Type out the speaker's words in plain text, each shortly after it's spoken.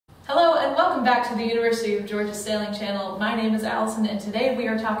Hello and welcome back to the University of Georgia Sailing Channel. My name is Allison and today we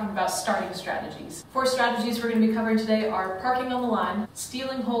are talking about starting strategies. 4 strategies we're going to be covering today are parking on the line,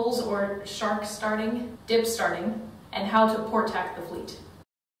 stealing holes or shark starting, dip starting, and how to port tack the fleet.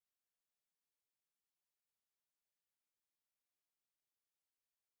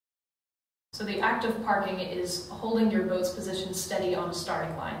 So the act of parking is holding your boat's position steady on a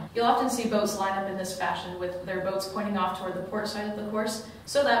starting line. You'll often see boats line up in this fashion with their boats pointing off toward the port side of the course,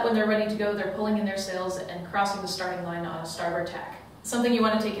 so that when they're ready to go, they're pulling in their sails and crossing the starting line on a starboard tack. Something you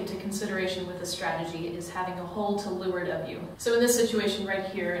want to take into consideration with this strategy is having a hole to leeward of you. So in this situation right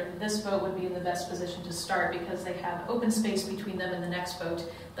here, this boat would be in the best position to start because they have open space between them and the next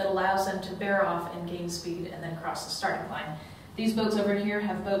boat that allows them to bear off and gain speed and then cross the starting line. These boats over here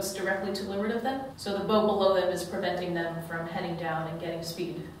have boats directly to leeward of them, so the boat below them is preventing them from heading down and getting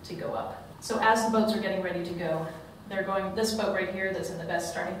speed to go up. So as the boats are getting ready to go, this boat right here that's in the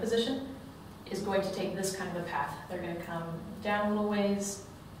best starting position is going to take this kind of a path. They're going to come down a little ways,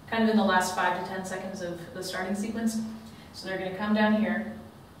 kind of in the last 5 to 10 seconds of the starting sequence. So they're going to come down here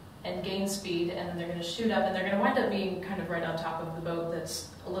and gain speed, and then they're going to shoot up, and they're going to wind up being kind of right on top of the boat that's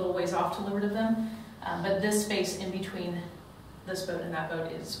a little ways off to leeward of them. But this space in between this boat and that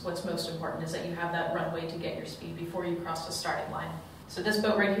boat is what's most important, is that you have that runway to get your speed before you cross the starting line. So this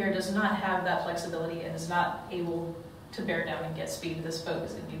boat right here does not have that flexibility and is not able to bear down and get speed. This boat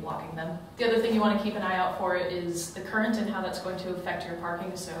is going to be blocking them. The other thing you want to keep an eye out for is the current and how that's going to affect your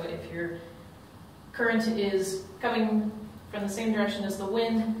parking. So if your current is coming from the same direction as the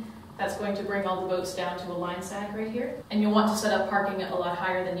wind, that's going to bring all the boats down to a line sag right here. And you'll want to set up parking a lot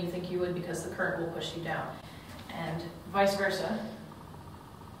higher than you think you would because the current will push you down. And vice versa.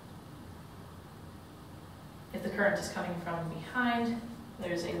 If the current is coming from behind,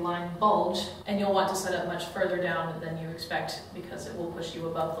 there's a line bulge, and you'll want to set up much further down than you expect because it will push you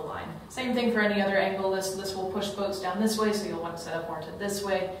above the line. Same thing for any other angle. This will push boats down this way, so you'll want to set up more to this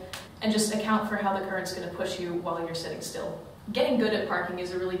way, and just account for how the current's going to push you while you're sitting still. Getting good at parking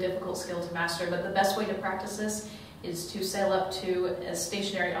is a really difficult skill to master, but the best way to practice this is to sail up to a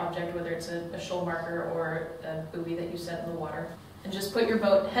stationary object, whether it's a shoal marker or a buoy that you set in the water, and just put your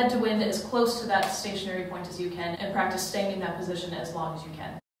boat head to wind as close to that stationary point as you can and practice staying in that position as long as you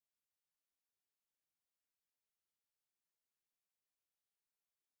can.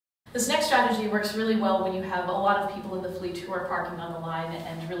 This next strategy works really well when you have a lot of people in the fleet who are parking on the line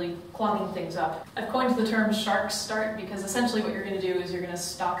and really clogging things up. I've coined the term shark start because essentially what you're going to do is you're going to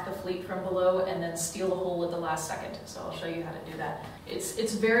stalk the fleet from below and then steal a hole at the last second. So I'll show you how to do that.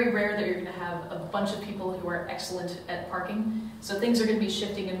 It's very rare that you're going to have a bunch of people who are excellent at parking. So things are going to be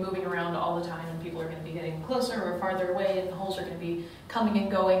shifting and moving around all the time, and people are going to be getting closer or farther away, and the holes are going to be coming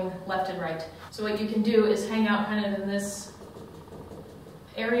and going left and right. So what you can do is hang out kind of in this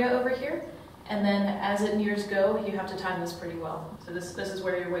area over here, and then as it nears go, you have to time this pretty well. So this is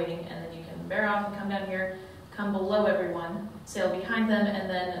where you're waiting, and then you can bear off and come down here, come below everyone, sail behind them, and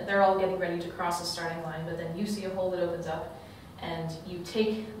then they're all getting ready to cross the starting line, but then you see a hole that opens up, and you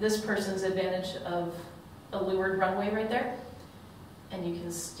take this person's advantage of a leeward runway right there, and you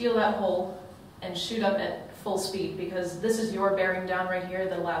can steal that hole and shoot up at full speed, because this is your bearing down right here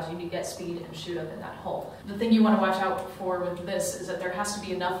that allows you to get speed and shoot up in that hole. The thing you want to watch out for with this is that there has to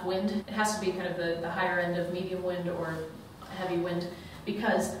be enough wind. It has to be kind of the higher end of medium wind or heavy wind,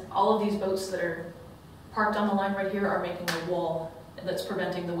 because all of these boats that are parked on the line right here are making a wall that's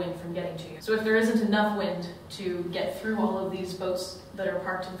preventing the wind from getting to you. So if there isn't enough wind to get through all of these boats that are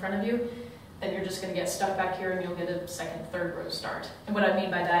parked in front of you, then you're just going to get stuck back here and you'll get a second, third row start. And what I mean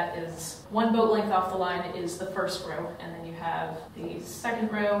by that is one boat length off the line is the first row, and then you have the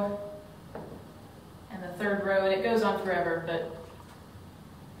second row and the third row, and it goes on forever, but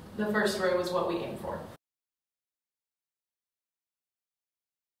the first row is what we aim for.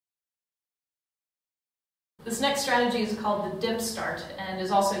 This next strategy is called the dip start and is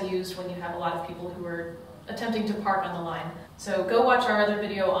also used when you have a lot of people who are attempting to park on the line. So go watch our other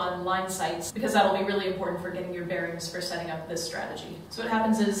video on line sights, because that'll be really important for getting your bearings for setting up this strategy. So what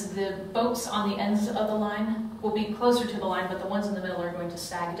happens is the boats on the ends of the line will be closer to the line, but the ones in the middle are going to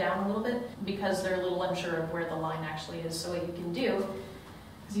sag down a little bit because they're a little unsure of where the line actually is. So what you can do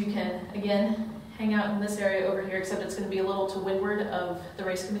is you can, again, hang out in this area over here, except it's going to be a little to windward of the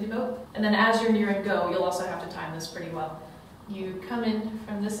race committee boat. And then as you're nearing go, you'll also have to time this pretty well. You come in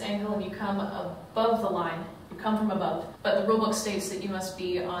from this angle and you come above the line. You come from above, but the rulebook states that you must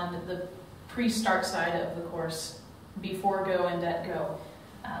be on the pre-start side of the course before go and at go.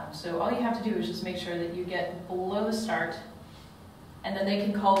 So all you have to do is just make sure that you get below the start, and then they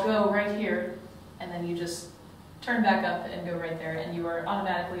can call go right here, and then you just turn back up and go right there, and you are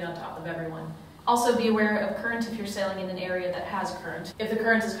automatically on top of everyone. Also be aware of current if you're sailing in an area that has current. If the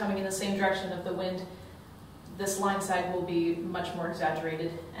current is coming in the same direction of the wind, this line side will be much more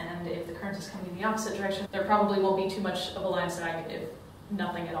exaggerated, and if the current is coming in the opposite direction, there probably won't be too much of a line sag, if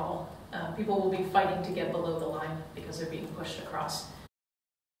nothing at all. People will be fighting to get below the line because they're being pushed across.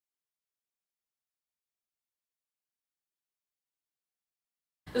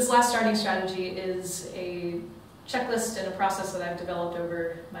 This last starting strategy is a checklist and a process that I've developed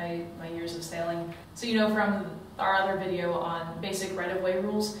over my years of sailing. So you know from our other video on basic right-of-way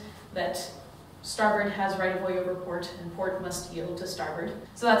rules that starboard has right-of-way over port and port must yield to starboard.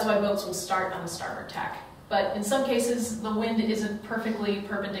 So that's why boats will start on the starboard tack. But in some cases the wind isn't perfectly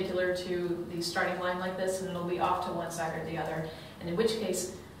perpendicular to the starting line like this, and it'll be off to one side or the other, and in which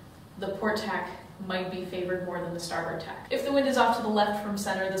case the port tack might be favored more than the starboard tack. If the wind is off to the left from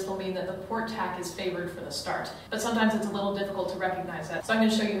center, this will mean that the port tack is favored for the start. But sometimes it's a little difficult to recognize that. So I'm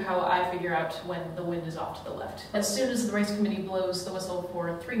going to show you how I figure out when the wind is off to the left. As soon as the race committee blows the whistle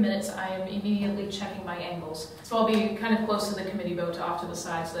for 3 minutes, I am immediately checking my angles. So I'll be kind of close to the committee boat off to the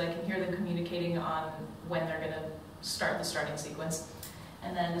side so that I can hear them communicating on when they're going to start the starting sequence.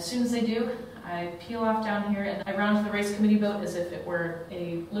 And then as soon as they do, I peel off down here and I round the race committee boat as if it were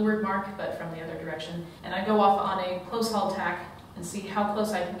a leeward mark, but from the other direction. And I go off on a close haul tack and see how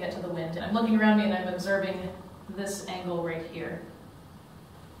close I can get to the wind. And I'm looking around me and I'm observing this angle right here.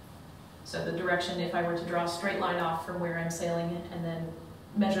 So the direction, if I were to draw a straight line off from where I'm sailing and then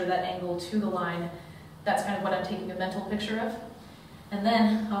measure that angle to the line, that's kind of what I'm taking a mental picture of. And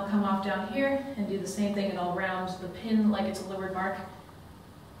then I'll come off down here and do the same thing, and I'll round the pin like it's a leeward mark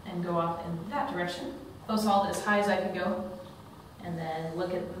and go off in that direction. Close hauled as high as I can go, and then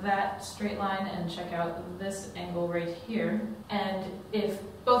look at that straight line and check out this angle right here. And if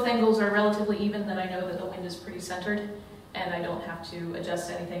both angles are relatively even, then I know that the wind is pretty centered and I don't have to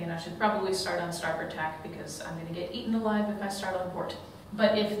adjust anything, and I should probably start on starboard tack because I'm going to get eaten alive if I start on port.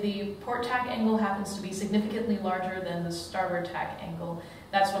 But if the port tack angle happens to be significantly larger than the starboard tack angle,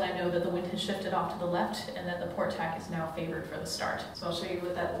 that's when I know that the wind has shifted off to the left and that the port tack is now favored for the start. So I'll show you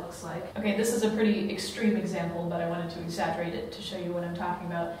what that looks like. Okay, this is a pretty extreme example, but I wanted to exaggerate it to show you what I'm talking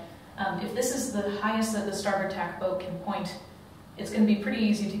about. If this is the highest that the starboard tack boat can point, it's going to be pretty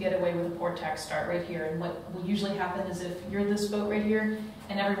easy to get away with a port tack start right here. And what will usually happen is if you're this boat right here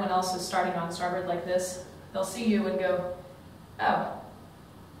and everyone else is starting on starboard like this, they'll see you and go, oh,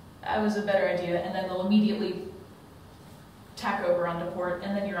 that was a better idea, and then they'll immediately tack over onto port,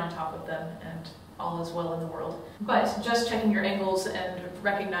 and then you're on top of them, and all is well in the world. But just checking your angles and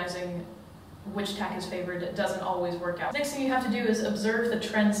recognizing which tack is favored doesn't always work out. Next thing you have to do is observe the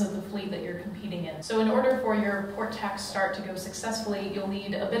trends of the fleet that you're competing in. So in order for your port tack start to go successfully, you'll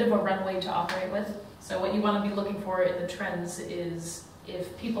need a bit of a runway to operate with. So what you want to be looking for in the trends is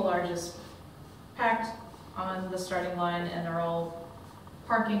if people are just packed on the starting line and are all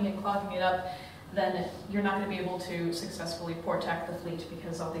parking and clogging it up, then you're not going to be able to successfully port tack the fleet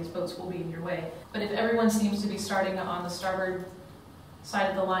because all these boats will be in your way. But if everyone seems to be starting on the starboard side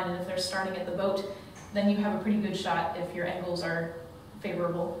of the line, and if they're starting at the boat, then you have a pretty good shot if your angles are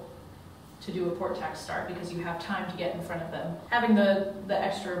favorable to do a port tack start because you have time to get in front of them. Having the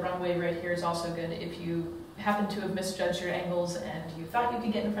extra runway right here is also good if you happen to have misjudged your angles and you thought you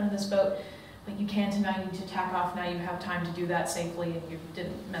could get in front of this boat, but you can't, and now you need to tack off. Now you have time to do that safely and you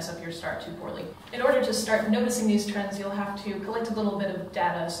didn't mess up your start too poorly. In order to start noticing these trends, you'll have to collect a little bit of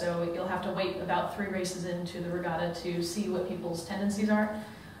data, so you'll have to wait about 3 races into the regatta to see what people's tendencies are.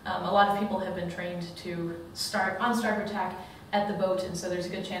 A lot of people have been trained to start on starboard tack at the boat, and so there's a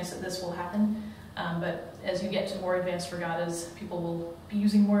good chance that this will happen. But as you get to more advanced regattas, people will be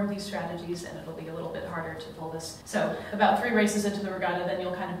using more of these strategies and it'll be a little bit harder to pull this. So about 3 races into the regatta, then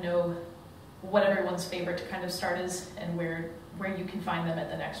you'll kind of know what everyone's favorite kind of start is and where you can find them at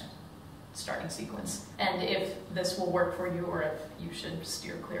the next starting sequence, and if this will work for you or if you should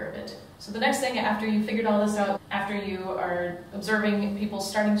steer clear of it. So the next thing, after you figured all this out, after you are observing people's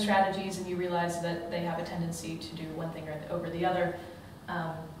starting strategies and you realize that they have a tendency to do one thing or over the other,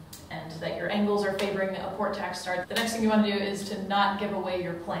 and that your angles are favoring a port tack start, the next thing you want to do is to not give away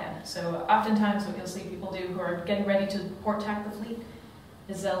your plan. So oftentimes what you'll see people do who are getting ready to port tack the fleet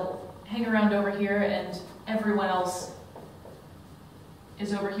is they'll hang around over here and everyone else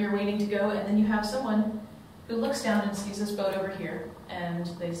is over here waiting to go, and then you have someone who looks down and sees this boat over here and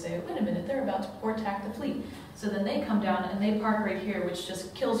they say, wait a minute, they're about to port tack the fleet. So then they come down and they park right here, which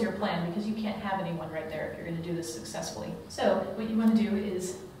just kills your plan because you can't have anyone right there if you're going to do this successfully. So what you want to do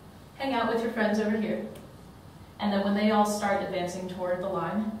is hang out with your friends over here, and then when they all start advancing toward the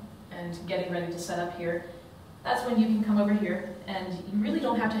line and getting ready to set up here, that's when you can come over here, and you really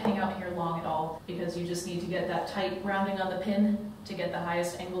don't have to hang out here long at all, because you just need to get that tight rounding on the pin to get the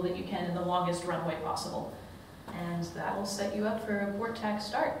highest angle that you can and the longest runway possible. And that will set you up for a port tack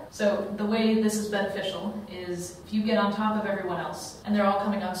start. So the way this is beneficial is if you get on top of everyone else, and they're all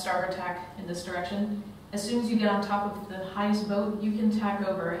coming on starboard tack in this direction, as soon as you get on top of the highest boat, you can tack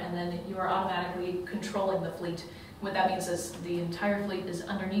over, and then you are automatically controlling the fleet. What that means is the entire fleet is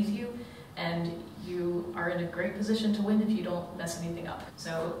underneath you, and you are in a great position to win if you don't mess anything up.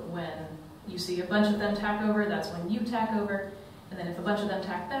 So when you see a bunch of them tack over, that's when you tack over, and then if a bunch of them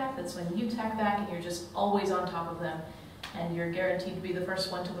tack back, that's when you tack back, and you're just always on top of them, and you're guaranteed to be the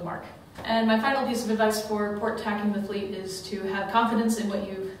first one to the mark. And my final piece of advice for port tacking the fleet is to have confidence in what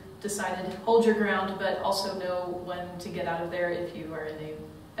you've decided. Hold your ground, but also know when to get out of there if you are in a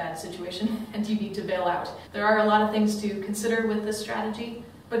bad situation and you need to bail out. There are a lot of things to consider with this strategy,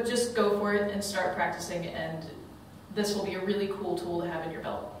 but just go for it and start practicing, and this will be a really cool tool to have in your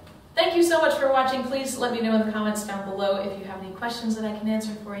belt. Thank you so much for watching. Please let me know in the comments down below if you have any questions that I can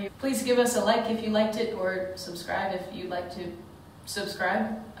answer for you. Please give us a like if you liked it, or subscribe if you'd like to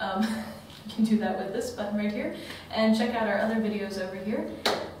subscribe. You can do that with this button right here, and check out our other videos over here.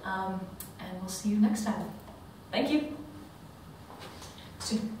 And we'll see you next time. Thank you.